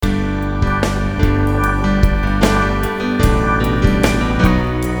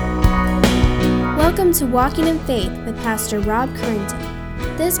Welcome to Walking in Faith with Pastor Rob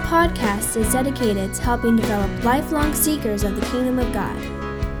Currington. This podcast is dedicated to helping develop lifelong seekers of the kingdom of God.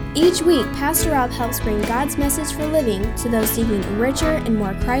 Each week, Pastor Rob helps bring God's message for living to those seeking a richer and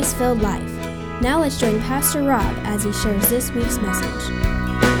more Christ-filled life. Now let's join Pastor Rob as he shares this week's message.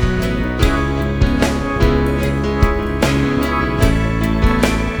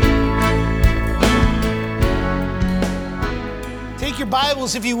 Take your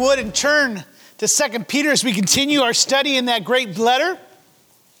Bibles, if you would, and turn to 2 Peter as we continue our study in that great letter.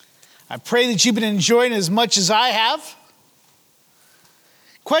 I pray that you've been enjoying it as much as I have.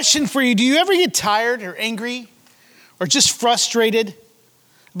 Question for you, do you ever get tired or angry or just frustrated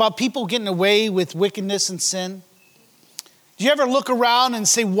about people getting away with wickedness and sin? Do you ever look around and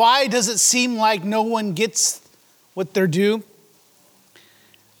say, why does it seem like no one gets what they're due?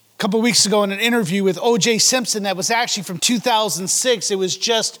 A couple of weeks ago in an interview with O.J. Simpson that was actually from 2006, it was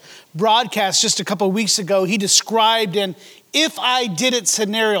just broadcast just a couple of weeks ago, he described an if I did it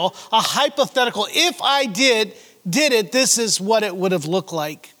scenario, a hypothetical, if I did it, this is what it would have looked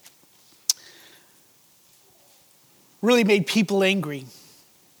like. Really made people angry.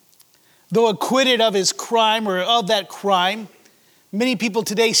 Though acquitted of his crime or of that crime, many people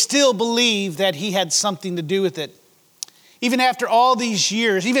today still believe that he had something to do with it. Even after all these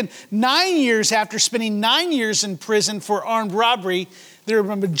years, even 9 years after spending 9 years in prison for armed robbery, there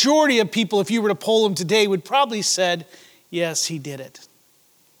are a majority of people, if you were to poll them today, would probably said, yes, he did it.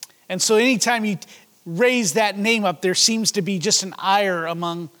 And so anytime you raise that name up, there seems to be just an ire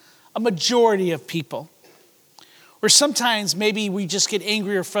among a majority of people. Or sometimes maybe we just get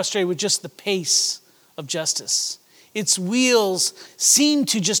angry or frustrated with just the pace of justice. Its wheels seem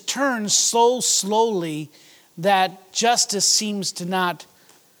to just turn so slowly that justice seems to not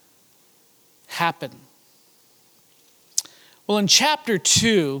happen. Well, in chapter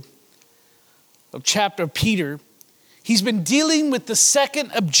 2 of Peter, he's been dealing with the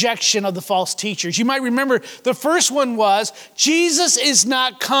second objection of the false teachers. You might remember the first one was, Jesus is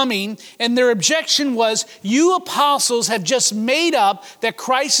not coming, and their objection was, you apostles have just made up that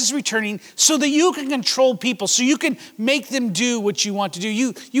Christ is returning so that you can control people, so you can make them do what you want to do.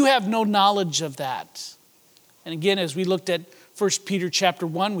 You have no knowledge of that. And again, as we looked at 1 Peter chapter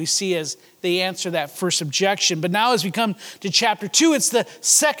 1, we see as they answer that first objection. But now as we come to chapter 2, it's the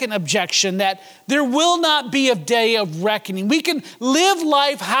second objection that there will not be a day of reckoning. We can live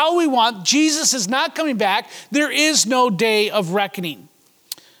life how we want. Jesus is not coming back. There is no day of reckoning.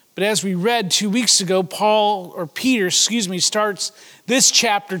 But as we read 2 weeks ago, Peter starts this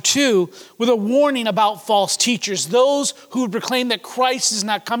chapter 2 with a warning about false teachers. Those who would proclaim that Christ is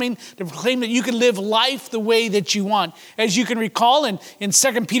not coming, to proclaim that you can live life the way that you want. As you can recall in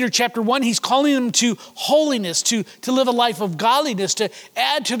 2 Peter chapter 1, he's calling them to holiness, to live a life of godliness, to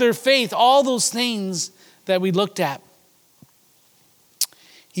add to their faith all those things that we looked at.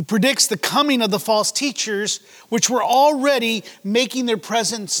 He predicts the coming of the false teachers, which were already making their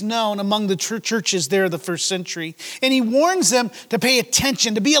presence known among the churches there of the first century. And he warns them to pay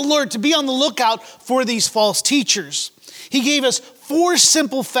attention, to be alert, to be on the lookout for these false teachers. He gave us 4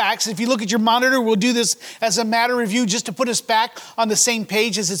 simple facts. If you look at your monitor, we'll do this as a matter review just to put us back on the same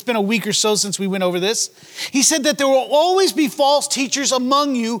page, as it's been a week or so since we went over this. He said that there will always be false teachers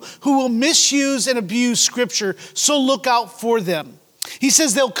among you who will misuse and abuse Scripture, so look out for them. He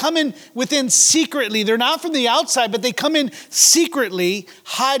says they'll come in within secretly. They're not from the outside, but they come in secretly,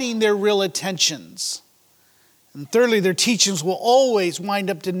 hiding their real intentions. And thirdly, their teachings will always wind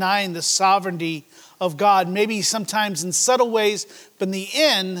up denying the sovereignty of God, maybe sometimes in subtle ways, but in the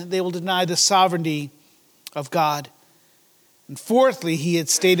end, they will deny the sovereignty of God. And fourthly, he had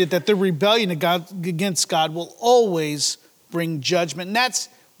stated that the rebellion against God will always bring judgment. And that's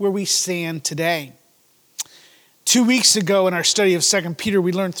where we stand today. 2 weeks ago in our study of 2 Peter,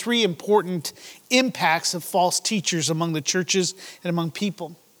 we learned 3 important impacts of false teachers among the churches and among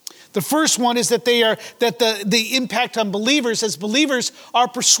people. The first one is that the impact on believers, as believers are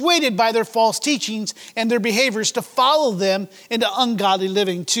persuaded by their false teachings and their behaviors to follow them into ungodly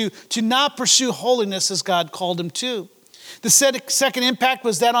living, to not pursue holiness as God called them to. The second impact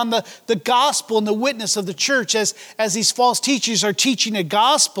was that on the gospel and the witness of the church, as these false teachers are teaching a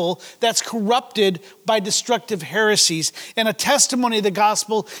gospel that's corrupted by destructive heresies. And a testimony of the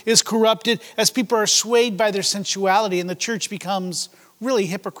gospel is corrupted as people are swayed by their sensuality, and the church becomes really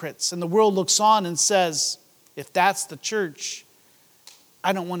hypocrites. And the world looks on and says, if that's the church,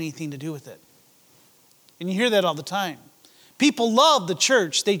 I don't want anything to do with it. And you hear that all the time. People love the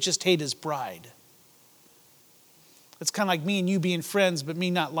church, they just hate his bride. It's kind of like me and you being friends, but me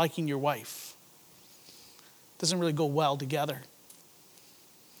not liking your wife. Doesn't really go well together.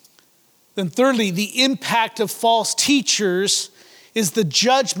 Then thirdly, the impact of false teachers is the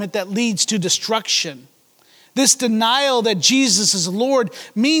judgment that leads to destruction. This denial that Jesus is Lord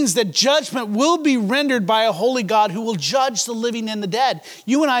means that judgment will be rendered by a holy God who will judge the living and the dead.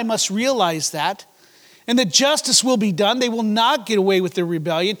 You and I must realize that. And that justice will be done. They will not get away with their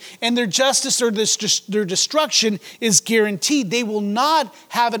rebellion. And their justice or their destruction is guaranteed. They will not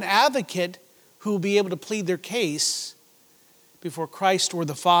have an advocate who will be able to plead their case before Christ or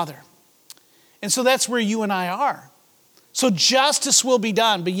the Father. And so that's where you and I are. So justice will be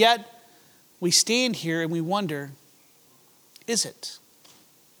done, but yet we stand here and we wonder, is it?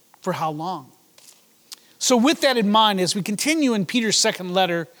 For how long? So with that in mind, as we continue in Peter's second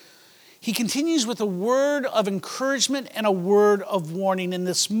letter, he continues with a word of encouragement and a word of warning. And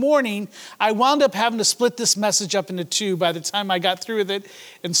this morning, I wound up having to split this message up into two by the time I got through with it.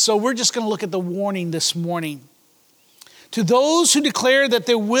 And so we're just going to look at the warning this morning. To those who declare that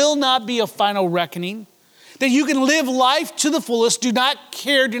there will not be a final reckoning, that you can live life to the fullest, do not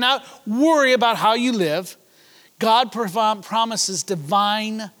care, do not worry about how you live, God promises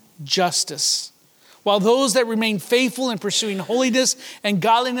divine justice. While those that remain faithful in pursuing holiness and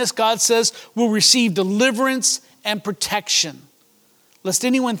godliness, God says, will receive deliverance and protection. Lest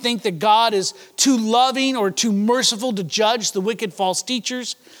anyone think that God is too loving or too merciful to judge the wicked false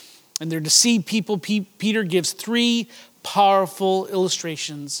teachers and their deceived people, Peter gives three powerful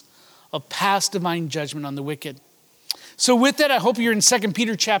illustrations of past divine judgment on the wicked. So with that, I hope you're in 2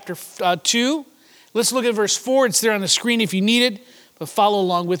 Peter chapter 2. Let's look at verse 4. It's there on the screen if you need it. But follow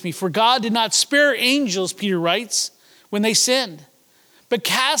along with me. For God did not spare angels, Peter writes, when they sinned, but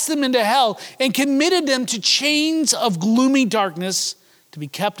cast them into hell and committed them to chains of gloomy darkness to be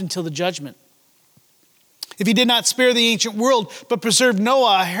kept until the judgment. If he did not spare the ancient world, but preserved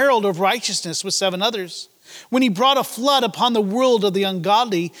Noah, a herald of righteousness with 7 others, when he brought a flood upon the world of the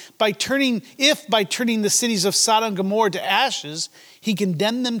ungodly, by turning the cities of Sodom and Gomorrah to ashes, he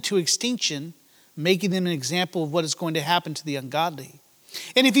condemned them to extinction, making them an example of what is going to happen to the ungodly.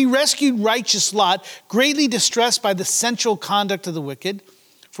 And if he rescued righteous Lot, greatly distressed by the sensual conduct of the wicked,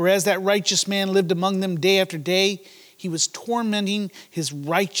 for as that righteous man lived among them day after day, he was tormenting his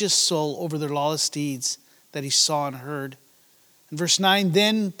righteous soul over their lawless deeds that he saw and heard. In verse 9,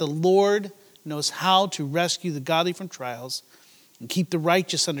 then the Lord knows how to rescue the godly from trials and keep the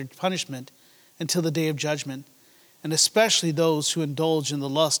righteous under punishment until the day of judgment, and especially those who indulge in the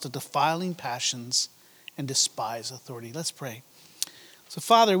lust of defiling passions and despise authority. Let's pray. So,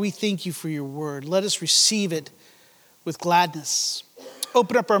 Father, we thank you for your word. Let us receive it with gladness.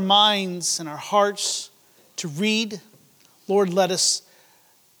 Open up our minds and our hearts to read. Lord, let us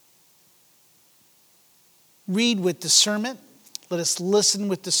read with discernment. Let us listen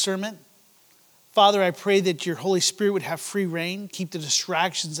with discernment. Father, I pray that your Holy Spirit would have free reign. Keep the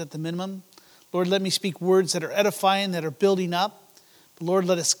distractions at the minimum. Lord, let me speak words that are edifying, that are building up. But Lord,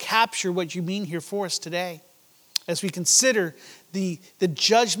 let us capture what you mean here for us today as we consider the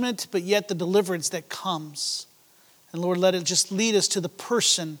judgment, but yet the deliverance that comes. And Lord, let it just lead us to the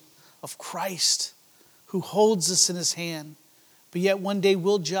person of Christ who holds us in his hand, but yet one day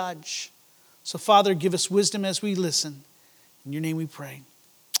will judge. So Father, give us wisdom as we listen. In your name we pray.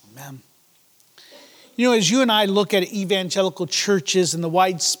 Amen. You know, as you and I look at evangelical churches and the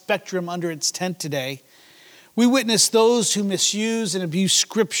wide spectrum under its tent today, we witness those who misuse and abuse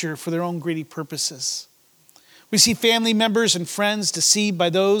Scripture for their own greedy purposes. We see family members and friends deceived by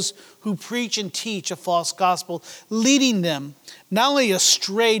those who preach and teach a false gospel, leading them not only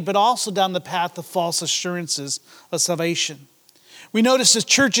astray, but also down the path of false assurances of salvation. We notice the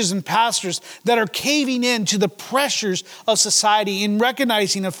churches and pastors that are caving in to the pressures of society in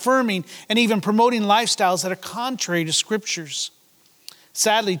recognizing, affirming, and even promoting lifestyles that are contrary to Scriptures.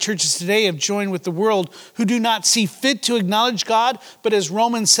 Sadly, churches today have joined with the world who do not see fit to acknowledge God, but as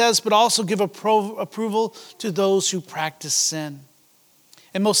Romans says, but also give approval to those who practice sin.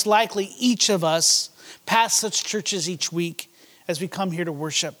 And most likely, each of us pass such churches each week as we come here to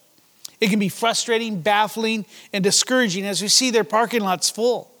worship. It can be frustrating, baffling, and discouraging as we see their parking lots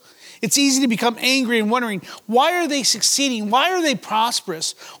full. It's easy to become angry and wondering, why are they succeeding? Why are they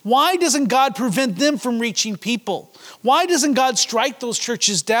prosperous? Why doesn't God prevent them from reaching people? Why doesn't God strike those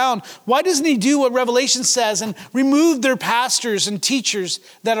churches down? Why doesn't he do what Revelation says and remove their pastors and teachers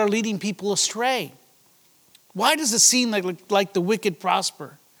that are leading people astray? Why does it seem like the wicked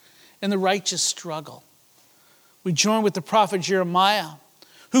prosper and the righteous struggle? We join with the prophet Jeremiah,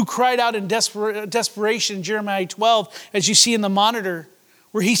 who cried out in desperation in Jeremiah 12, as you see in the monitor,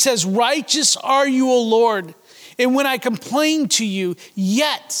 where he says, righteous are you, O Lord, and when I complain to you,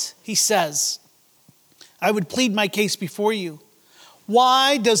 yet, he says, I would plead my case before you.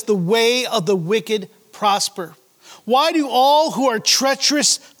 Why does the way of the wicked prosper? Why do all who are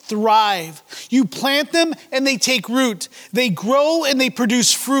treacherous thrive? You plant them and they take root. They grow and they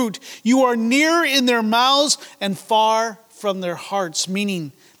produce fruit. You are near in their mouths and far from their hearts,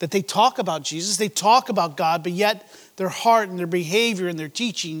 meaning that they talk about Jesus, they talk about God, but yet their heart and their behavior and their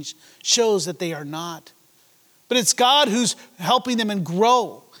teachings shows that they are not. But it's God who's helping them and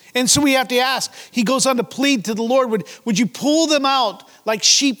grow. And so we have to ask, he goes on to plead to the Lord, would you pull them out like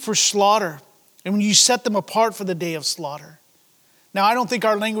sheep for slaughter? And when you set them apart for the day of slaughter. Now, I don't think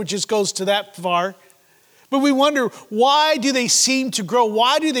our languages goes to that far. But we wonder, why do they seem to grow?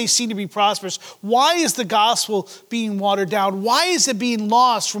 Why do they seem to be prosperous? Why is the gospel being watered down? Why is it being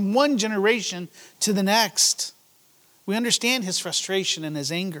lost from one generation to the next? We understand his frustration and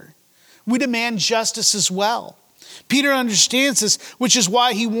his anger. We demand justice as well. Peter understands this, which is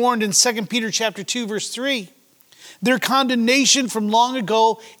why he warned in 2 Peter chapter 2, verse 3. Their condemnation from long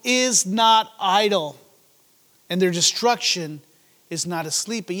ago is not idle, and their destruction is not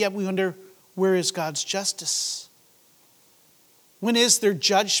asleep. But yet we wonder, where is God's justice? When is their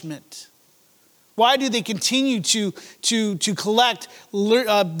judgment? Why do they continue to collect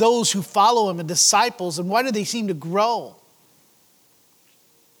those who follow him and disciples? And why do they seem to grow?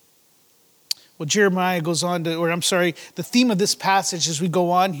 Well, Jeremiah goes on to, the theme of this passage as we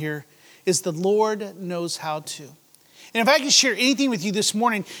go on here is the Lord knows how to. And if I can share anything with you this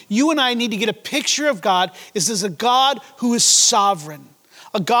morning, you and I need to get a picture of God as a God who is sovereign,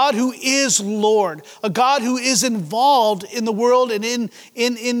 a God who is Lord, a God who is involved in the world and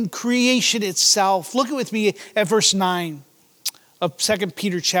in creation itself. Look with me at verse 9 of 2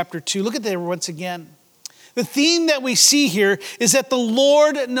 Peter chapter 2. Look at there once again. The theme that we see here is that the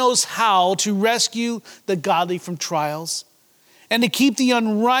Lord knows how to rescue the godly from trials and to keep the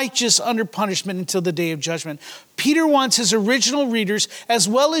unrighteous under punishment until the day of judgment. Peter wants his original readers, as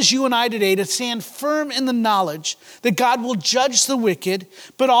well as you and I today, to stand firm in the knowledge that God will judge the wicked,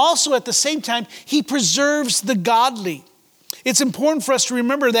 but also at the same time, he preserves the godly. It's important for us to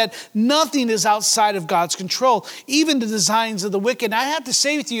remember that nothing is outside of God's control, even the designs of the wicked. And I have to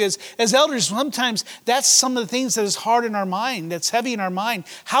say with you, as elders, sometimes that's some of the things that is hard in our mind, that's heavy in our mind.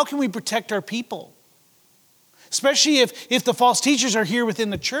 How can we protect our people? Especially if the false teachers are here within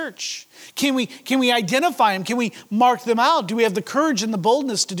the church. Can we identify them? Can we mark them out? Do we have the courage and the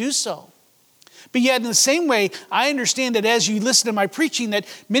boldness to do so? But yet in the same way, I understand that as you listen to my preaching, that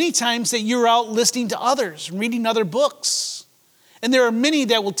many times that you're out listening to others, reading other books. And there are many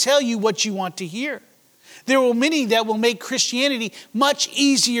that will tell you what you want to hear. There are many that will make Christianity much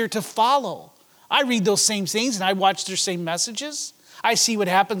easier to follow. I read those same things and I watch their same messages. I see what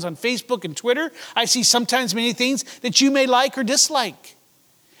happens on Facebook and Twitter. I see sometimes many things that you may like or dislike.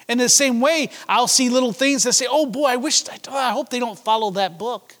 And in the same way, I'll see little things that say, oh boy, I hope they don't follow that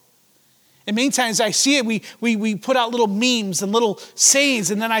book. And many times I see it, we put out little memes and little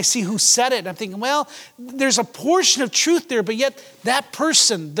sayings, and then I see who said it. And I'm thinking, well, there's a portion of truth there, but yet that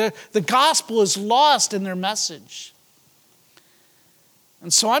person, the gospel is lost in their message.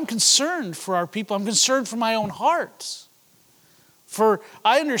 And so I'm concerned for our people. I'm concerned for my own heart. For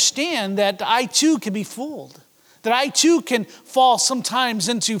I understand that I too can be fooled. That I too can fall sometimes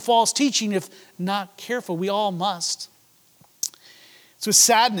into false teaching if not careful. We all must. It's with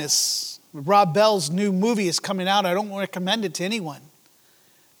sadness. Rob Bell's new movie is coming out. I don't recommend it to anyone.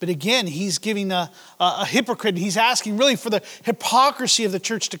 But again, he's giving a hypocrite. He's asking really for the hypocrisy of the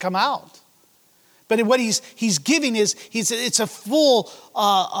church to come out. But what he's giving is, it's a full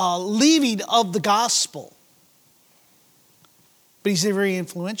leaving of the gospel. But he's a very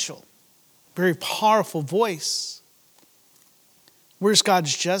influential, very powerful voice. Where's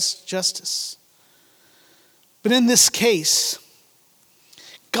God's justice? But in this case,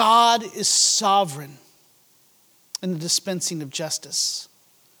 God is sovereign in the dispensing of justice.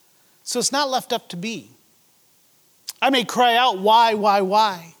 So it's not left up to me. I may cry out,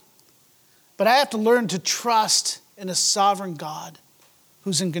 why? But I have to learn to trust in a sovereign God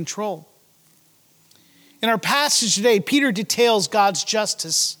who's in control. In our passage today, Peter details God's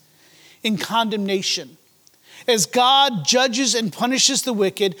justice in condemnation. As God judges and punishes the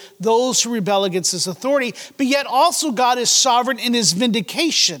wicked, those who rebel against his authority, but yet also God is sovereign in his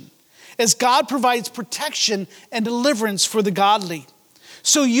vindication, as God provides protection and deliverance for the godly.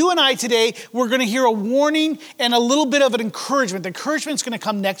 So you and I today, we're going to hear a warning and a little bit of an encouragement. The encouragement is going to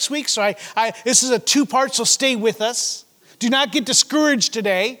come next week, so this is a two-part, so stay with us. Do not get discouraged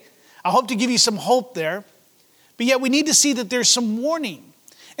today. I hope to give you some hope there. But yet we need to see that there's some warning.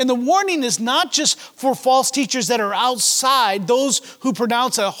 And the warning is not just for false teachers that are outside, those who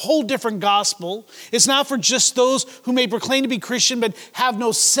pronounce a whole different gospel. It's not for just those who may proclaim to be Christian but have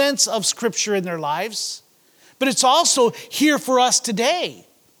no sense of Scripture in their lives. But it's also here for us today.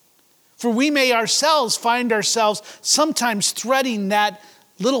 For we may ourselves find ourselves sometimes threading that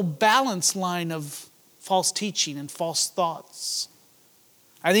little balance line of false teaching and false thoughts.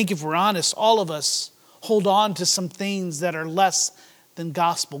 I think if we're honest, all of us hold on to some things that are less than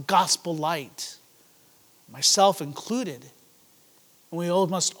gospel light, myself included. And we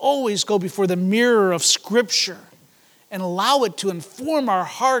must always go before the mirror of Scripture and allow it to inform our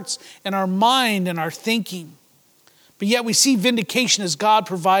hearts and our mind and our thinking. But yet we see vindication as God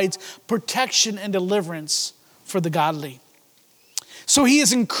provides protection and deliverance for the godly. So he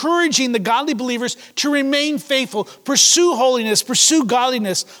is encouraging the godly believers to remain faithful, pursue holiness, pursue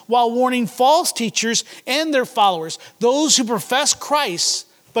godliness, while warning false teachers and their followers, those who profess Christ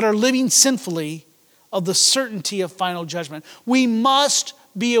but are living sinfully, of the certainty of final judgment. We must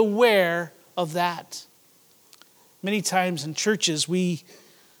be aware of that. Many times in churches, we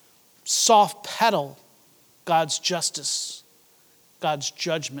soft pedal God's justice, God's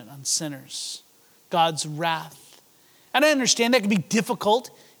judgment on sinners, God's wrath. And I understand that can be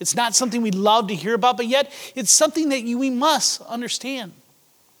difficult. It's not something we love to hear about, but yet it's something that we must understand.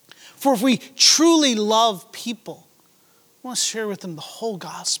 For if we truly love people, we want to share with them the whole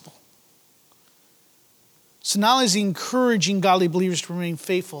gospel. So not only is he encouraging godly believers to remain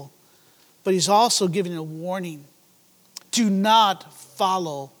faithful, but he's also giving a warning. Do not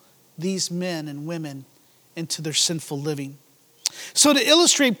follow these men and women into their sinful living. So to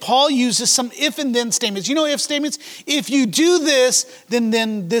illustrate, Paul uses some if and then statements. You know if statements? If you do this,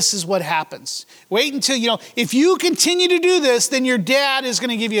 then this is what happens. Wait until, if you continue to do this, then your dad is going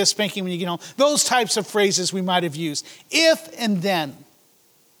to give you a spanking when you get home. Those types of phrases we might have used. If and then.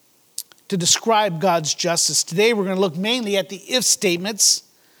 To describe God's justice. Today we're going to look mainly at the if statements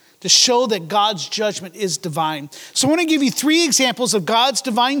to show that God's judgment is divine. So I want to give you 3 examples of God's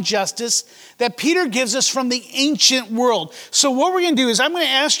divine justice that Peter gives us from the ancient world. So what we're going to do is I'm going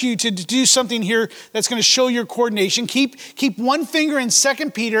to ask you to do something here that's going to show your coordination. Keep one finger in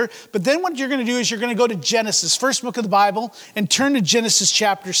 2 Peter, but then what you're going to do is you're going to go to Genesis, first book of the Bible, and turn to Genesis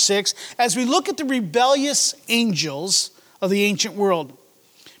chapter 6 as we look at the rebellious angels of the ancient world.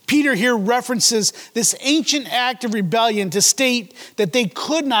 Peter here references this ancient act of rebellion to state that they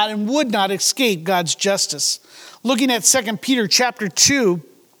could not and would not escape God's justice. Looking at 2 Peter chapter 2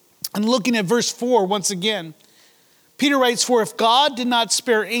 and looking at verse 4 once again, Peter writes, "For if God did not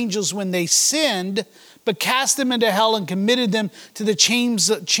spare angels when they sinned, but cast them into hell and committed them to the chains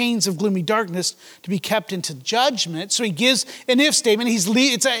of gloomy darkness to be kept into judgment." So he gives an if statement.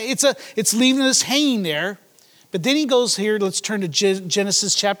 It's leaving us hanging there. But then he goes here, let's turn to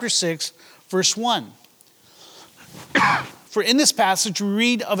Genesis chapter 6, verse 1. For in this passage, we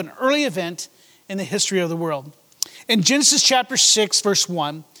read of an early event in the history of the world. In Genesis chapter 6, verse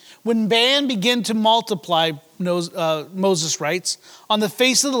 1, when man began to multiply, Moses writes, on the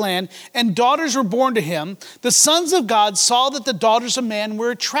face of the land, and daughters were born to him, the sons of God saw that the daughters of man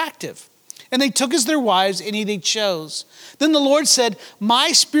were attractive. And they took as their wives any they chose. Then the Lord said,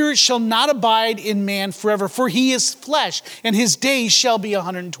 "My spirit shall not abide in man forever, for he is flesh, and his days shall be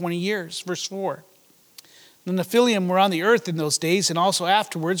 120 years." Verse 4. The Nephilim were on the earth in those days, and also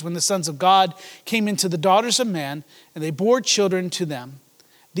afterwards, when the sons of God came into the daughters of man, and they bore children to them.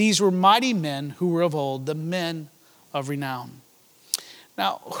 These were mighty men who were of old, the men of renown.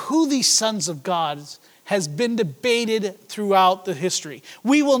 Now, who these sons of God has been debated throughout the history.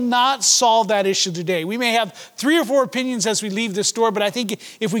 We will not solve that issue today. We may have 3 or 4 opinions as we leave this door, but I think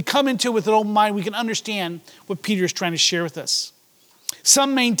if we come into it with an open mind, we can understand what Peter is trying to share with us.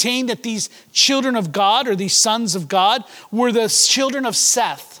 Some maintain that these children of God, or these sons of God, were the children of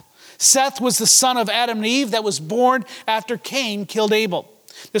Seth. Seth was the son of Adam and Eve that was born after Cain killed Abel.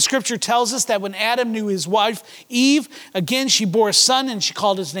 The scripture tells us that when Adam knew his wife, Eve, again, she bore a son and she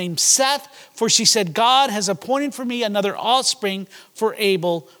called his name Seth, for she said, "God has appointed for me another offspring for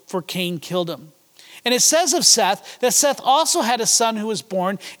Abel, for Cain killed him." And it says of Seth that Seth also had a son who was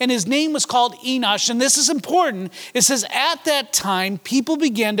born, and his name was called Enosh. And this is important. It says, at that time, people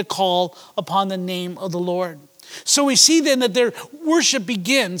began to call upon the name of the Lord. So we see then that their worship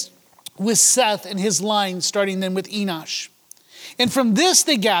begins with Seth and his line, starting then with Enosh. And from this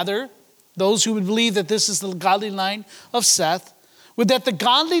they gather, those who would believe that this is the godly line of Seth, would that the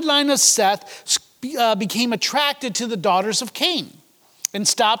godly line of Seth became attracted to the daughters of Cain and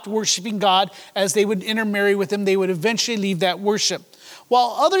stopped worshiping God as they would intermarry with him. They would eventually leave that worship.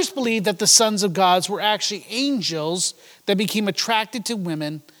 while others believe that the sons of God were actually angels that became attracted to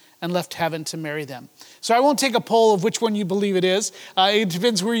women and left heaven to marry them. So I won't take a poll of which one you believe it is. It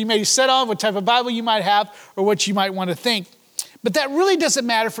depends where you may sit on, what type of Bible you might have, or what you might want to think. But that really doesn't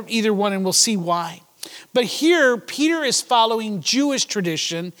matter from either one, and we'll see why. But here, Peter is following Jewish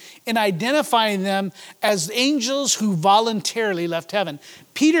tradition in identifying them as angels who voluntarily left heaven.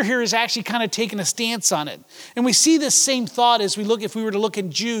 Peter here is actually kind of taking a stance on it. And we see this same thought as if we were to look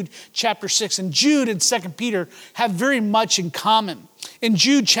in Jude chapter 6. And Jude and 2 Peter have very much in common. In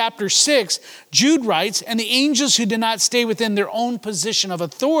Jude chapter 6, Jude writes, "And the angels who did not stay within their own position of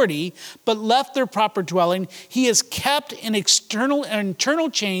authority, but left their proper dwelling, he is kept in internal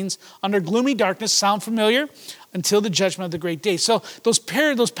chains under gloomy darkness." Sound familiar? Until the judgment of the great day. So those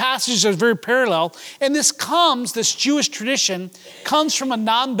passages are very parallel. And this Jewish tradition comes from a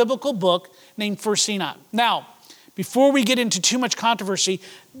non-biblical book named First Enoch. Now, before we get into too much controversy,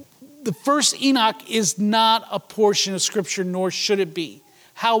 the First Enoch is not a portion of Scripture, nor should it be.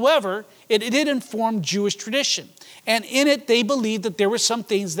 However, it did inform Jewish tradition. And in it, they believed that there were some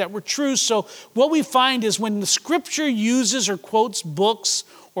things that were true. So what we find is when the Scripture uses or quotes books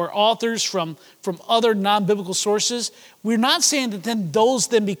or authors from other non-biblical sources, we're not saying that those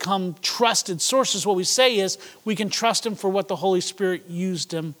become trusted sources. What we say is we can trust them for what the Holy Spirit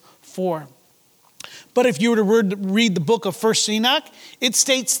used them for. But if you were to read the book of First Enoch, it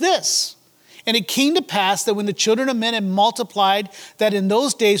states this: "And it came to pass that when the children of men had multiplied, that in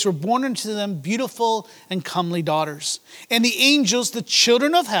those days were born unto them beautiful and comely daughters. And the angels, the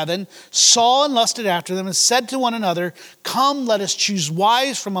children of heaven, saw and lusted after them, and said to one another, Come, let us choose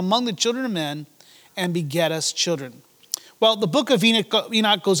wives from among the children of men, and beget us children." Well, the book of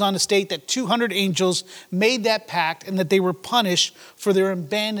Enoch goes on to state that 200 angels made that pact, and that they were punished for their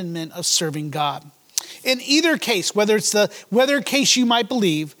abandonment of serving God. In either case, whether case you might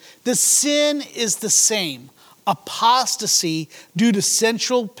believe, the sin is the same: apostasy due to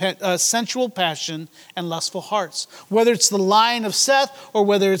sensual passion and lustful hearts. Whether it's the line of Seth or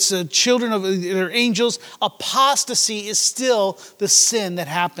whether it's the children of their angels, apostasy is still the sin that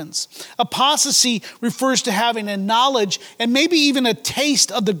happens. Apostasy refers to having a knowledge and maybe even a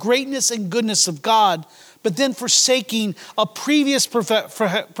taste of the greatness and goodness of God, but then forsaking a previous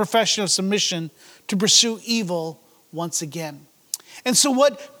profession of submission to pursue evil once again. And so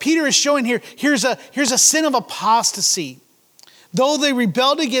what Peter is showing here, here's a sin of apostasy. Though they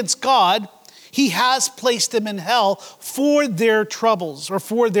rebelled against God, he has placed them in hell for their troubles or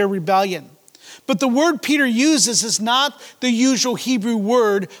for their rebellion. But the word Peter uses is not the usual Hebrew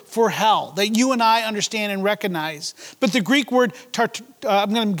word for hell that you and I understand and recognize. But the Greek word,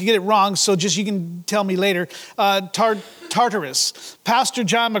 I'm going to get it wrong, so just you can tell me later, Tartarus. Pastor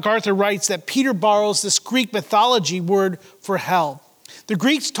John MacArthur writes that Peter borrows this Greek mythology word for hell. The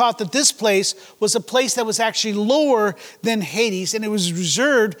Greeks taught that this place was a place that was actually lower than Hades, and it was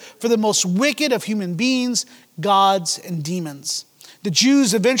reserved for the most wicked of human beings, gods, and demons. The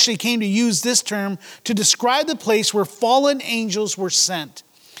Jews eventually came to use this term to describe the place where fallen angels were sent.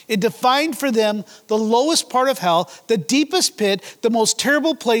 It defined for them the lowest part of hell, the deepest pit, the most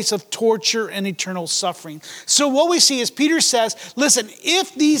terrible place of torture and eternal suffering. So what we see is Peter says, listen,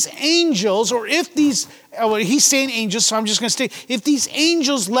 if these angels, or if these, he's saying angels, so I'm just going to state, if these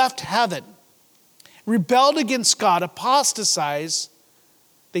angels left heaven, rebelled against God, apostatized,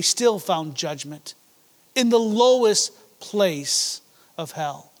 they still found judgment in the lowest place of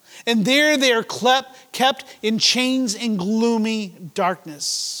hell. And there they are kept in chains in gloomy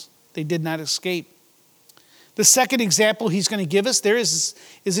darkness. They did not escape. The second example he's going to give us there is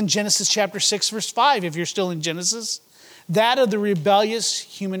in Genesis chapter 6, verse 5, if you're still in Genesis. That of the rebellious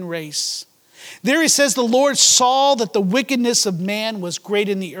human race. There he says, "The Lord saw that the wickedness of man was great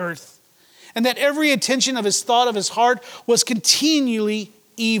in the earth, and that every intention of his thought of his heart was continually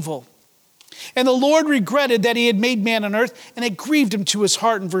evil. And the Lord regretted that he had made man on earth, and it grieved him to his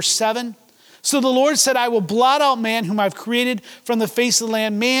heart," in verse 7. "So the Lord said, I will blot out man whom I've created from the face of the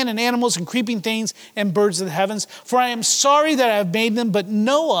land, man and animals and creeping things and birds of the heavens. For I am sorry that I have made them." But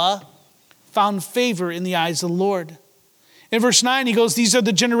Noah found favor in the eyes of the Lord. In verse 9, he goes, "These are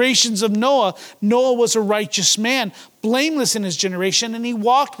the generations of Noah. Noah was a righteous man, blameless in his generation, and he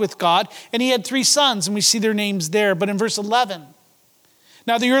walked with God, and he had 3 sons." And we see their names there. But in verse 11,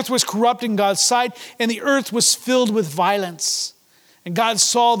 "Now the earth was corrupt in God's sight, and the earth was filled with violence. And God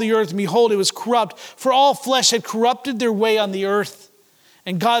saw the earth, and behold, it was corrupt, for all flesh had corrupted their way on the earth.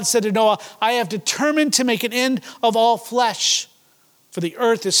 And God said to Noah, I have determined to make an end of all flesh, for the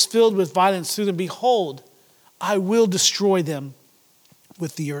earth is filled with violence through them. Behold, I will destroy them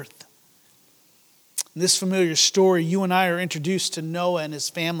with the earth." In this familiar story, you and I are introduced to Noah and his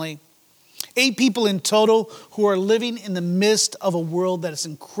family. 8 people in total who are living in the midst of a world that is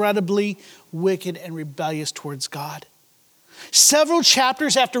incredibly wicked and rebellious towards God. Several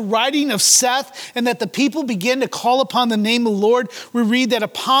chapters after writing of Seth and that the people begin to call upon the name of the Lord, we read that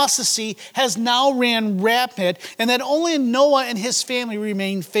apostasy has now ran rampant and that only Noah and his family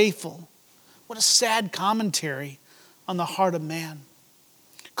remain faithful. What a sad commentary on the heart of man.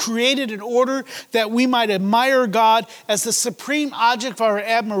 Created in order that we might admire God as the supreme object of our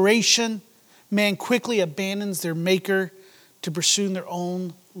admiration, man quickly abandons their maker to pursue their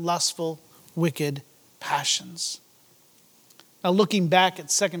own lustful, wicked passions. Now looking back at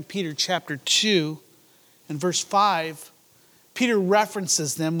 2 Peter chapter 2 and verse 5, Peter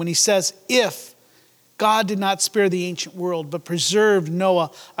references them when he says, if God did not spare the ancient world, but preserved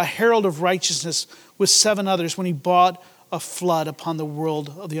Noah, a herald of righteousness, with 7 others when he brought a flood upon the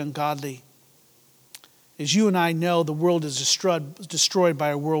world of the ungodly. As you and I know, the world is destroyed by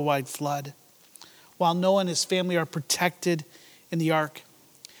a worldwide flood, while Noah and his family are protected in the ark.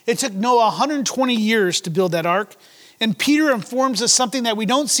 It took Noah 120 years to build that ark, and Peter informs us something that we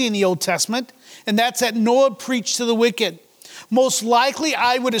don't see in the Old Testament, and that's that Noah preached to the wicked. Most likely,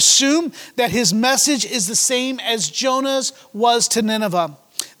 I would assume that his message is the same as Jonah's was to Nineveh.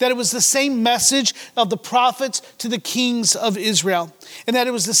 That it was the same message of the prophets to the kings of Israel. And that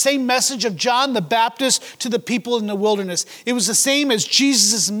it was the same message of John the Baptist to the people in the wilderness. It was the same as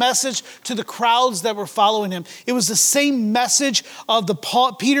Jesus' message to the crowds that were following him. It was the same message of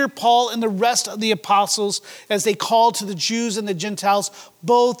Peter, Paul, and the rest of the apostles as they called to the Jews and the Gentiles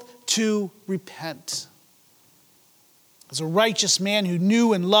both to repent. As a righteous man who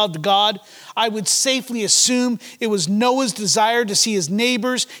knew and loved God, I would safely assume it was Noah's desire to see his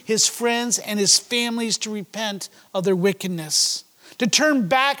neighbors, his friends, and his families to repent of their wickedness, to turn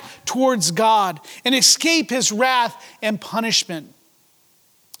back towards God and escape his wrath and punishment.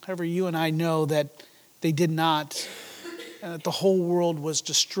 However, you and I know that they did not, and that the whole world was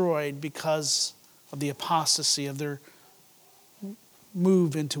destroyed because of the apostasy of their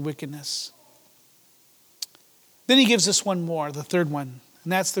move into wickedness. Then he gives us one more, the third one,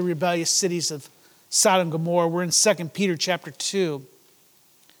 and that's the rebellious cities of Sodom and Gomorrah. We're in 2 Peter chapter 2.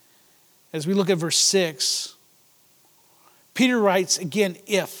 As we look at verse 6, Peter writes again,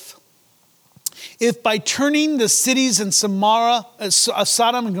 if by turning the cities in Sodom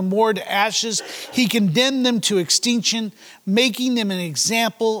and Gomorrah to ashes, he condemned them to extinction, making them an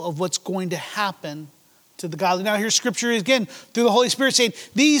example of what's going to happen to the godly. Now here's scripture again through the Holy Spirit saying,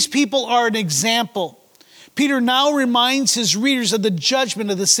 these people are an example. Peter now reminds his readers of the judgment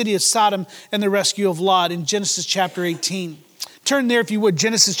of the city of Sodom and the rescue of Lot in Genesis chapter 18. Turn there if you would,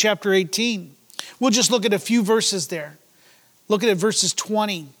 Genesis chapter 18. We'll just look at a few verses there. Look at it, verses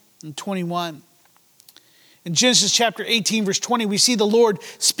 20 and 21. In Genesis chapter 18, verse 20, we see the Lord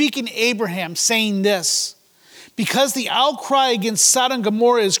speaking to Abraham saying this, because the outcry against Sodom and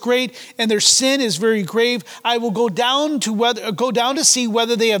Gomorrah is great and their sin is very grave, I will go down to see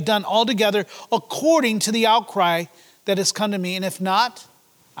whether they have done altogether according to the outcry that has come to me. And if not,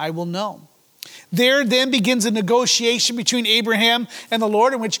 I will know. There then begins a negotiation between Abraham and the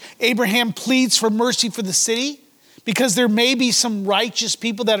Lord in which Abraham pleads for mercy for the city because there may be some righteous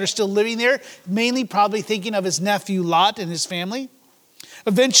people that are still living there, mainly probably thinking of his nephew Lot and his family.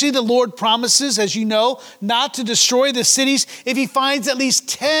 Eventually, the Lord promises, as you know, not to destroy the cities if he finds at least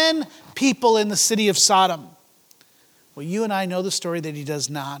 10 people in the city of Sodom. Well, you and I know the story that he does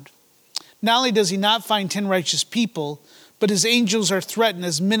not. Not only does he not find 10 righteous people, but his angels are threatened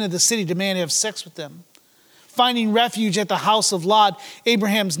as men of the city demand to have sex with them. Finding refuge at the house of Lot,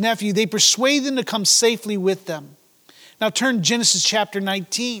 Abraham's nephew, they persuade them to come safely with them. Now turn to Genesis chapter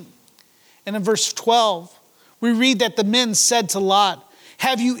 19. And in verse 12, we read that the men said to Lot,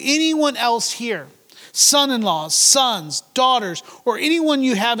 have you anyone else here? Son-in-laws, sons, daughters, or anyone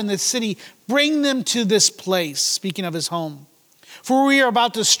you have in the city, bring them to this place, speaking of his home. For we are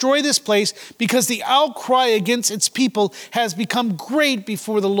about to destroy this place because the outcry against its people has become great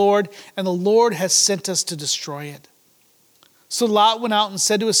before the Lord, and the Lord has sent us to destroy it. So Lot went out and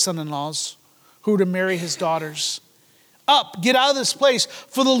said to his son-in-laws, who were to marry his daughters, up, get out of this place,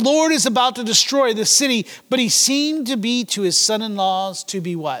 for the Lord is about to destroy the city. But he seemed to be to his son-in-laws to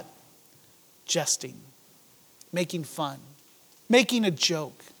be what? Jesting, making fun, making a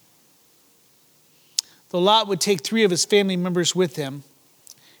joke. Though Lot would take 3 of his family members with him,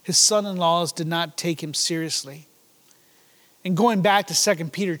 his son-in-laws did not take him seriously. And going back to 2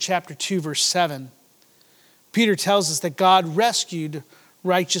 Peter chapter 2, verse 7, Peter tells us that God rescued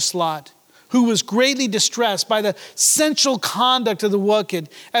righteous Lot, who was greatly distressed by the sensual conduct of the wicked.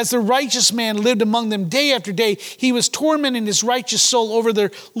 As the righteous man lived among them day after day, he was tormenting his righteous soul over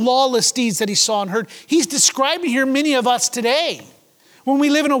their lawless deeds that he saw and heard. He's describing here many of us today. When we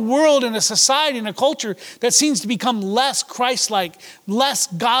live in a world, in a society, in a culture that seems to become less Christ-like, less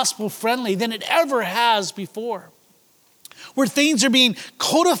gospel-friendly than it ever has before. Where things are being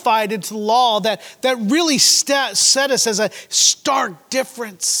codified into law that really set us as a stark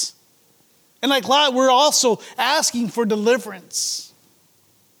difference. And like Lot, we're also asking for deliverance.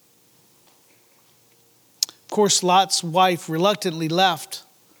 Of course, Lot's wife reluctantly left,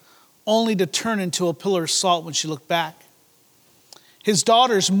 only to turn into a pillar of salt when she looked back. His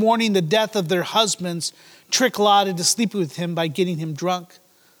daughters, mourning the death of their husbands, tricked Lot into sleeping with him by getting him drunk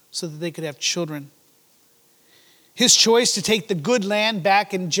so that they could have children. His choice to take the good land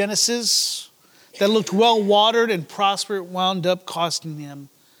back in Genesis that looked well watered and prosperous wound up costing him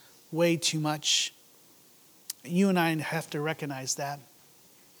way too much. You and I have to recognize that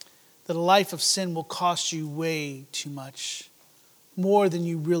a life of sin will cost you way too much, more than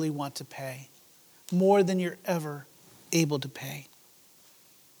you really want to pay, more than you're ever able to pay.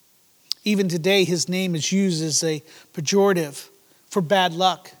 Even today, his name is used as a pejorative for bad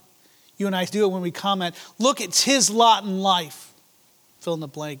luck. You and I do it when we comment, look, it's his lot in life. Fill in the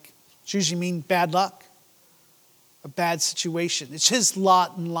blank. It usually mean bad luck, a bad situation. It's his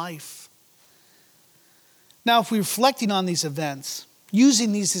lot in life. Now, if we're reflecting on these events,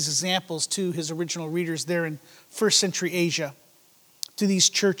 using these as examples to his original readers there in first century Asia, to these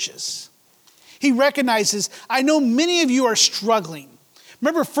churches, he recognizes, I know many of you are struggling.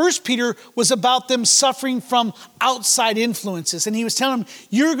 Remember, 1 Peter was about them suffering from outside influences. And he was telling them,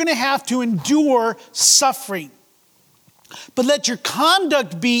 you're going to have to endure suffering. But let your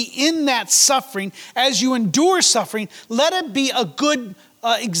conduct be in that suffering. As you endure suffering, let it be a good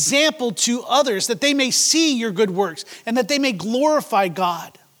example to others, that they may see your good works and that they may glorify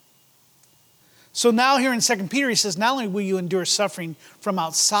God. So now here in 2 Peter, he says, not only will you endure suffering from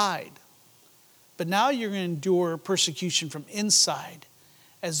outside, but now you're going to endure persecution from inside,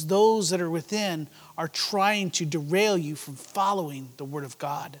 as those that are within are trying to derail you from following the word of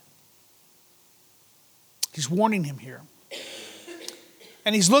God. He's warning him here.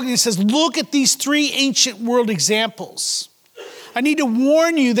 And he's looking, he says, look at these three ancient world examples. I need to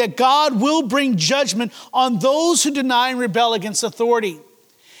warn you that God will bring judgment on those who deny and rebel against authority.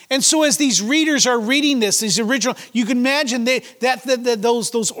 And so as these readers are reading this, these original, you can imagine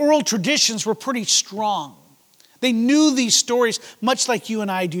those oral traditions were pretty strong. They knew these stories much like you and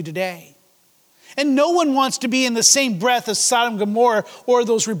I do today. And no one wants to be in the same breath as Sodom and Gomorrah or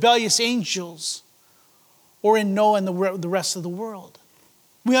those rebellious angels or in Noah and the rest of the world.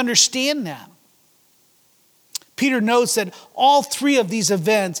 We understand that. Peter notes that all three of these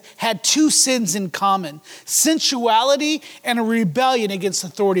events had two sins in common: sensuality and a rebellion against the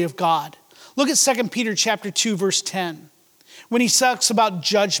authority of God. Look at 2 Peter chapter 2, verse 10, when he talks about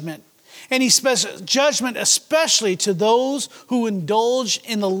judgment. And he specifies judgment especially to those who indulge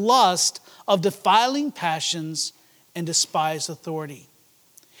in the lust of defiling passions and despise authority.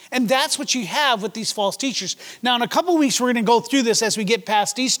 And that's what you have with these false teachers. Now, in a couple of weeks, we're going to go through this as we get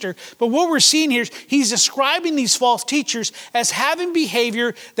past Easter. But what we're seeing here is he's describing these false teachers as having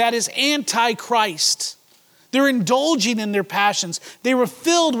behavior that is anti-Christ. They're indulging in their passions. They were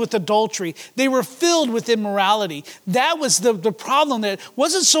filled with adultery. They were filled with immorality. That was the problem. That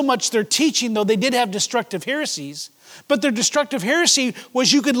wasn't so much their teaching, though they did have destructive heresies. But their destructive heresy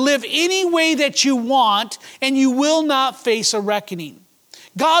was you could live any way that you want and you will not face a reckoning.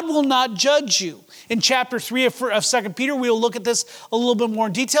 God will not judge you. In chapter 3 of 2 Peter, we'll look at this a little bit more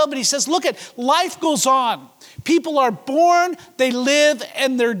in detail. But he says, look, life goes on. People are born, they live,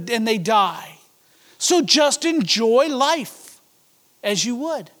 and they die. So just enjoy life as you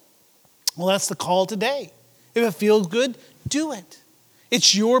would. Well, that's the call today. If it feels good, do it.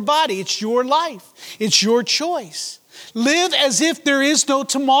 It's your body. It's your life. It's your choice. Live as if there is no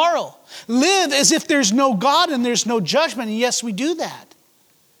tomorrow. Live as if there's no God and there's no judgment. And yes, we do that.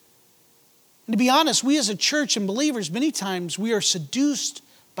 And to be honest, we as a church and believers, many times we are seduced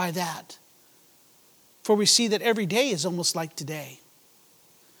by that. For we see that every day is almost like today.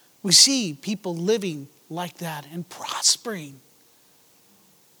 We see people living like that and prospering.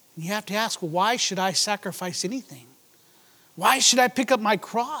 And you have to ask, well, why should I sacrifice anything? Why should I pick up my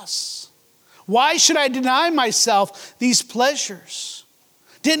cross? Why should I deny myself these pleasures?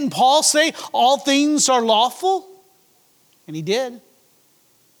 Didn't Paul say all things are lawful? And he did.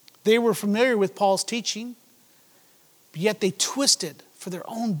 They were familiar with Paul's teaching, but yet they twisted for their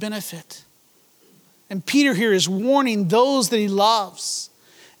own benefit. And Peter here is warning those that he loves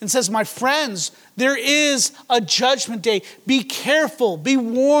and says, my friends, there is a judgment day. Be careful, be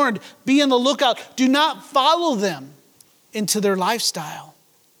warned, be on the lookout. Do not follow them into their lifestyle.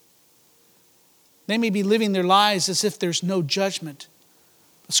 They may be living their lives as if there's no judgment.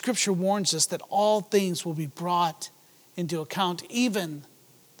 But Scripture warns us that all things will be brought into account, even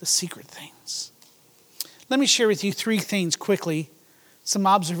the secret things. Let me share with you 3 things quickly, some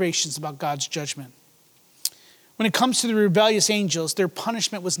observations about God's judgment. When it comes to the rebellious angels, their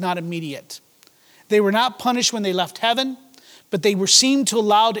punishment was not immediate. They were not punished when they left heaven, but they were seemed to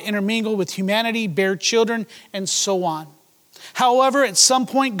allow to intermingle with humanity, bear children, and so on. However, at some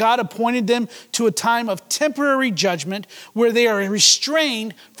point, God appointed them to a time of temporary judgment where they are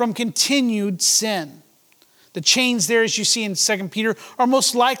restrained from continued sin. The chains there, as you see in 2 Peter, are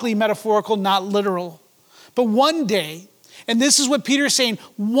most likely metaphorical, not literal. But one day, and this is what Peter is saying,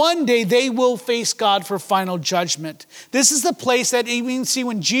 one day they will face God for final judgment. This is the place that we can see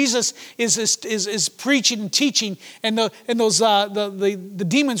when Jesus is preaching and teaching, and the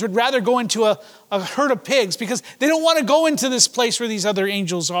demons would rather go into a herd of pigs because they don't want to go into this place where these other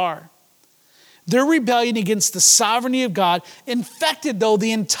angels are. Their rebellion against the sovereignty of God infected, though,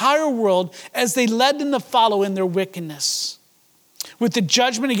 the entire world as they led them to follow in their wickedness. With the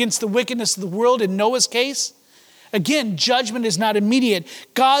judgment against the wickedness of the world in Noah's case, again, judgment is not immediate.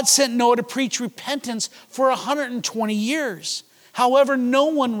 God sent Noah to preach repentance for 120 years. However, no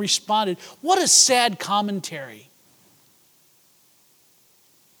one responded. What a sad commentary.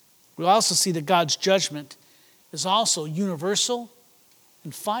 We also see that God's judgment is also universal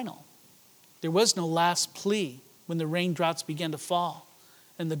and final. There was no last plea when the raindrops began to fall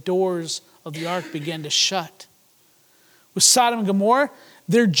and the doors of the ark began to shut. With Sodom and Gomorrah,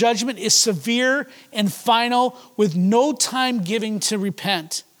 their judgment is severe and final with no time given to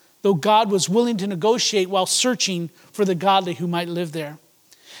repent, though God was willing to negotiate while searching for the godly who might live there.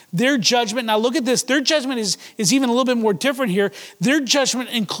 Their judgment, now look at this, their judgment is even a little bit more different here. Their judgment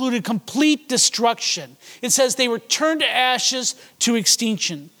included complete destruction. It says they were turned to ashes to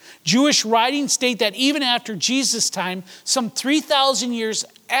extinction. Jewish writings state that even after Jesus' time, some 3,000 years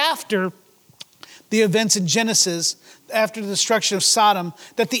after the events in Genesis, after the destruction of Sodom,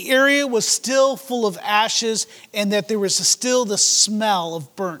 that the area was still full of ashes and that there was still the smell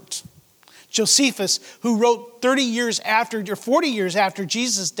of burnt. Josephus, who wrote 40 years after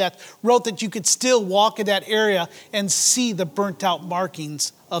Jesus' death, wrote that you could still walk in that area and see the burnt out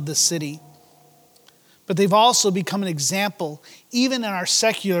markings of the city. But they've also become an example, even in our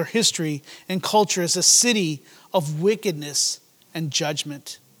secular history and culture, as a city of wickedness and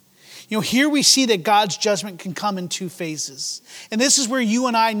judgment. You know, here we see that God's judgment can come in 2 phases. And this is where you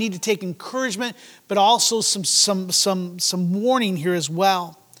and I need to take encouragement, but also some warning here as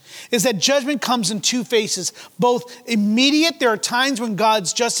well. Is that judgment comes in 2 phases. Both immediate, there are times when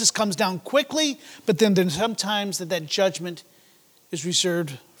God's justice comes down quickly, but then there's sometimes that judgment is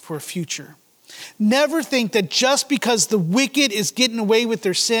reserved for a future. Never think that just because the wicked is getting away with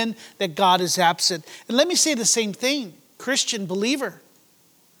their sin, that God is absent. And let me say the same thing, Christian believer.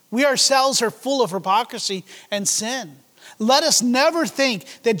 We ourselves are full of hypocrisy and sin. Let us never think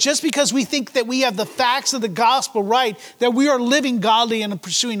that just because we think that we have the facts of the gospel right, that we are living godly and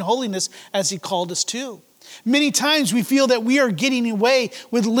pursuing holiness as He called us to. Many times we feel that we are getting away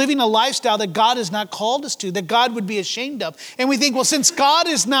with living a lifestyle that God has not called us to, that God would be ashamed of. And we think, well, since God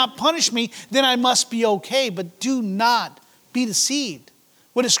has not punished me, then I must be okay. But do not be deceived.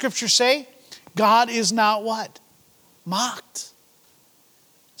 What does Scripture say? God is not what? Mocked.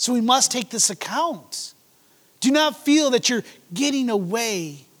 So we must take this account. Do not feel that you're getting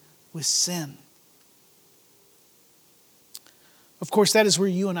away with sin. Of course, that is where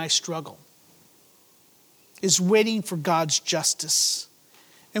you and I struggle, is waiting for God's justice.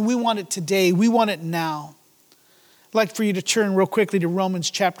 And we want it today. We want it now. I'd like for you to turn real quickly to Romans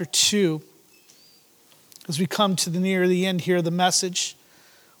chapter 2 as we come to near the end here of the message.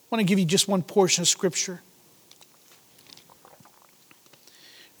 I want to give you just one portion of Scripture.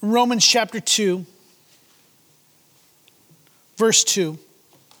 Romans chapter 2, verse 2.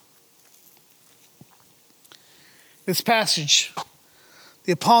 This passage,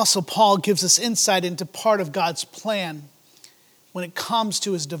 the Apostle Paul gives us insight into part of God's plan when it comes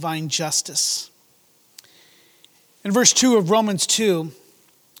to His divine justice. In verse 2 of Romans 2,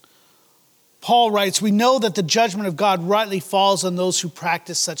 Paul writes, "We know that the judgment of God rightly falls on those who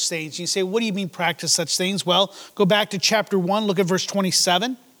practice such things." You say, what do you mean practice such things? Well, go back to chapter 1, look at verse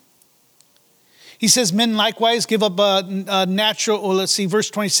 27. He says, men likewise give up verse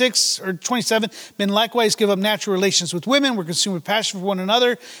 26 or 27. Men likewise give up natural relations with women. We're consumed with passion for one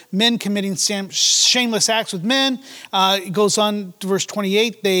another. Men committing shameless acts with men. It goes on to verse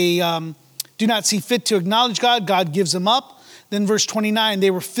 28. They do not see fit to acknowledge God. God gives them up. Then verse 29, they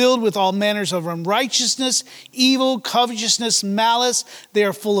were filled with all manners of unrighteousness, evil, covetousness, malice. They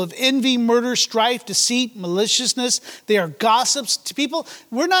are full of envy, murder, strife, deceit, maliciousness. They are gossips. To people,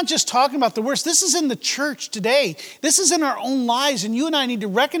 we're not just talking about the worst. This is in the church today. This is in our own lives. And you and I need to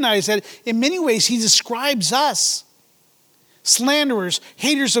recognize that in many ways he describes us. Slanderers,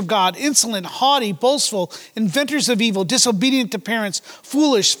 haters of God, insolent, haughty, boastful, inventors of evil, disobedient to parents,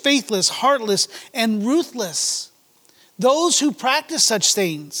 foolish, faithless, heartless, and ruthless. Those who practice such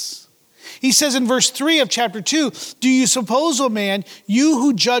things. He says in verse 3 of chapter 2, do you suppose, O man, you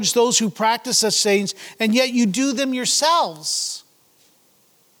who judge those who practice such things, and yet you do them yourselves,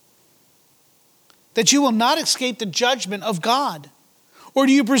 that you will not escape the judgment of God? Or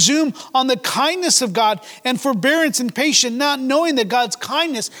do you presume on the kindness of God and forbearance and patience, not knowing that God's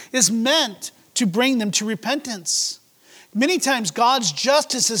kindness is meant to bring them to repentance? Many times God's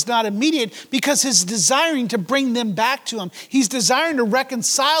justice is not immediate because he's desiring to bring them back to him. He's desiring to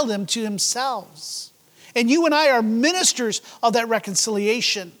reconcile them to themselves. And you and I are ministers of that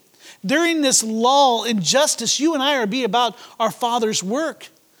reconciliation. During this lull in justice, you and I are be about our Father's work,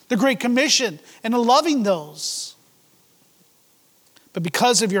 the Great Commission, and loving those. But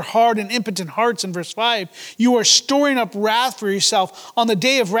because of your hard and impotent hearts, in verse 5, you are storing up wrath for yourself on the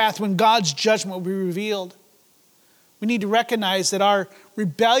day of wrath when God's judgment will be revealed. We need to recognize that our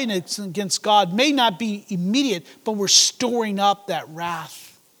rebellion against God may not be immediate, but we're storing up that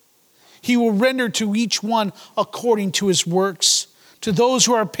wrath. He will render to each one according to his works. To those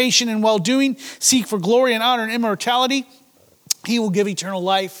who are patient and well-doing, seek for glory and honor and immortality, he will give eternal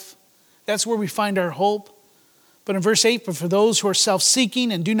life. That's where we find our hope. But in verse 8, but for those who are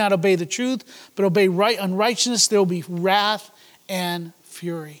self-seeking and do not obey the truth, but obey unrighteousness, there will be wrath and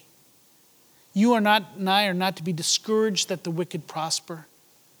fury. You and I are not to be discouraged that the wicked prosper.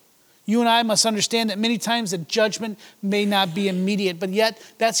 You and I must understand that many times that judgment may not be immediate, but yet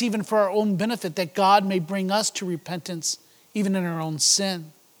that's even for our own benefit, that God may bring us to repentance, even in our own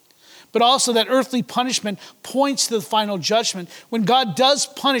sin. But also that earthly punishment points to the final judgment. When God does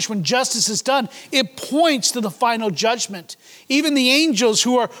punish, when justice is done, it points to the final judgment. Even the angels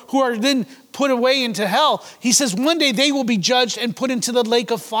who are then put away into hell, he says one day they will be judged and put into the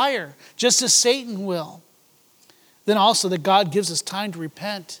lake of fire, just as Satan will. Then also that God gives us time to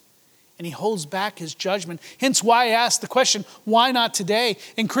repent, and he holds back his judgment. Hence why I ask the question, why not today?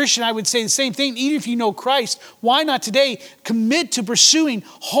 And Christian, I would say the same thing. Even if you know Christ, why not today commit to pursuing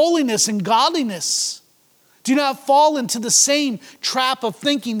holiness and godliness? Do not fall into the same trap of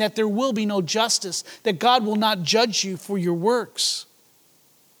thinking that there will be no justice, that God will not judge you for your works.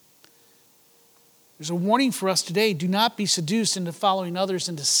 There's a warning for us today. Do not be seduced into following others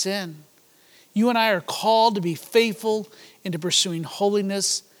into sin. You and I are called to be faithful into pursuing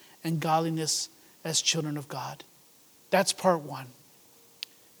holiness and godliness as children of God. That's part one.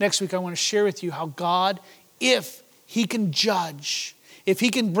 Next week, I want to share with you how God, if he can judge, if he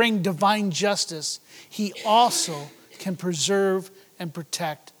can bring divine justice, he also can preserve and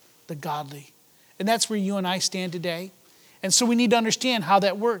protect the godly. And that's where you and I stand today. And so we need to understand how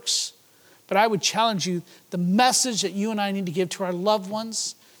that works. But I would challenge you, the message that you and I need to give to our loved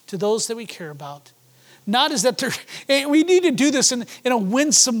ones, to those that we care about, not is that we need to do this in a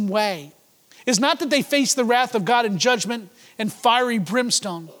winsome way. It's not that they face the wrath of God in judgment and fiery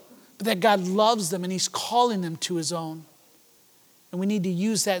brimstone, but that God loves them and he's calling them to his own. And we need to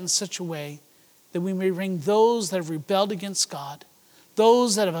use that in such a way that we may bring those that have rebelled against God,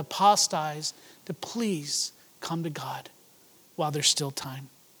 those that have apostatized, to please come to God while there's still time.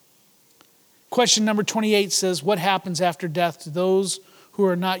 Question number 28 says, what happens after death to those who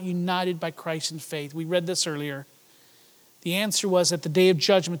are not united by Christ in faith? We read this earlier. The answer was, at the day of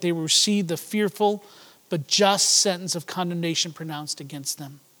judgment, they will receive the fearful but just sentence of condemnation pronounced against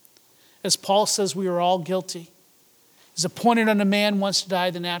them. As Paul says, we are all guilty. It is appointed unto man once to die,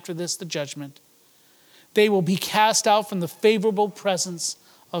 then after this the judgment. They will be cast out from the favorable presence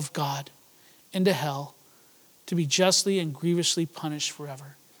of God into hell to be justly and grievously punished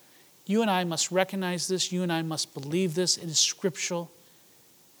forever. You and I must recognize this. You and I must believe this. It is scriptural.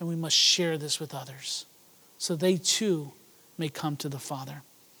 And we must share this with others so they too may come to the Father.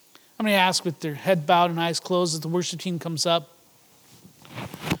 I'm going to ask with their head bowed and eyes closed as the worship team comes up.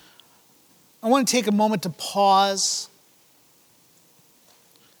 I want to take a moment to pause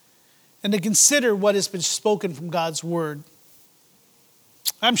and to consider what has been spoken from God's word.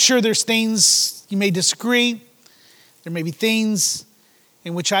 I'm sure there's things you may disagree. There may be things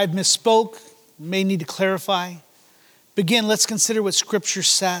in which I've misspoke, may need to clarify. But again, let's consider what Scripture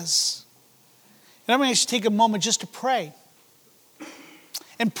says. And I'm going to take a moment just to pray.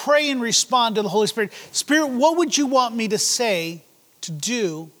 And pray and respond to the Holy Spirit. Spirit, what would you want me to say, to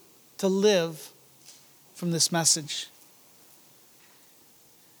do, to live from this message?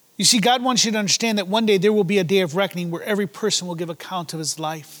 You see, God wants you to understand that one day there will be a day of reckoning where every person will give account of his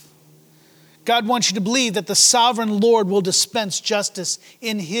life. God wants you to believe that the sovereign Lord will dispense justice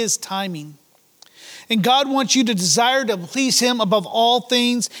in his timing. And God wants you to desire to please him above all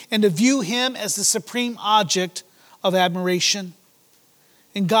things and to view him as the supreme object of admiration.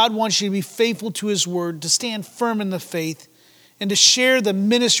 And God wants you to be faithful to his word, to stand firm in the faith, and to share the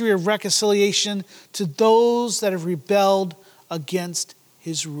ministry of reconciliation to those that have rebelled against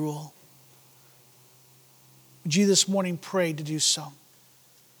his rule. Would you this morning pray to do so?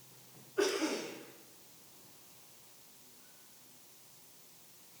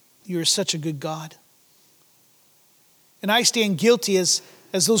 You are such a good God. And I stand guilty as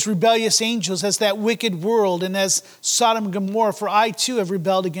those rebellious angels, as that wicked world, and as Sodom and Gomorrah, for I too have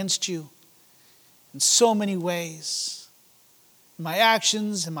rebelled against you in so many ways. In my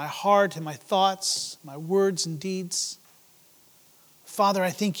actions, in my heart, in my thoughts, my words and deeds. Father, I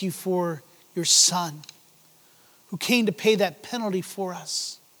thank you for your Son who came to pay that penalty for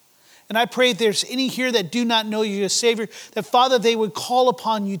us. And I pray if there's any here that do not know you as Savior, that Father, they would call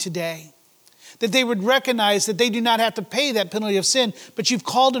upon you today. That they would recognize that they do not have to pay that penalty of sin, but you've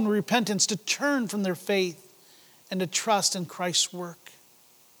called in repentance to turn from their faith and to trust in Christ's work.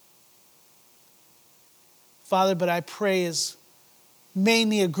 Father, but I pray as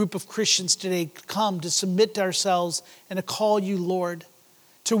mainly a group of Christians today come to submit to ourselves and to call you Lord,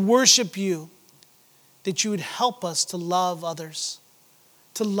 to worship you, that you would help us to love others,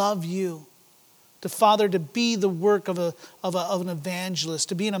 to love you, to Father, to be the work of an evangelist,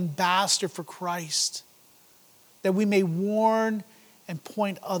 to be an ambassador for Christ, that we may warn and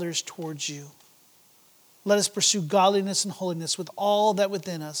point others towards you. Let us pursue godliness and holiness with all that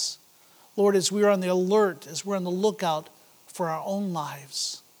within us. Lord, as we are on the alert, as we're on the lookout for our own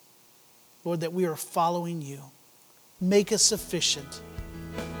lives, Lord, that we are following you. Make us sufficient.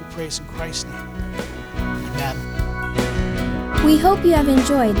 We praise in Christ's name. Amen. We hope you have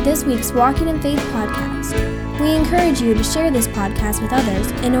enjoyed this week's Walking in Faith podcast. We encourage you to share this podcast with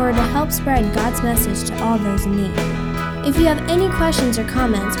others in order to help spread God's message to all those in need. If you have any questions or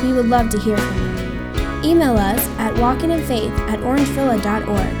comments, we would love to hear from you. Email us at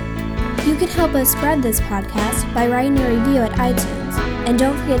walkinginfaith@orangevilla.org. You can help us spread this podcast by writing a review at iTunes. And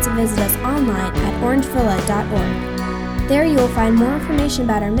don't forget to visit us online at orangevilla.org. There you will find more information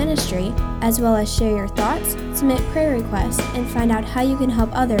about our ministry, as well as share your thoughts, submit prayer requests, and find out how you can help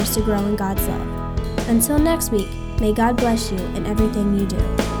others to grow in God's love. Until next week, may God bless you in everything you do.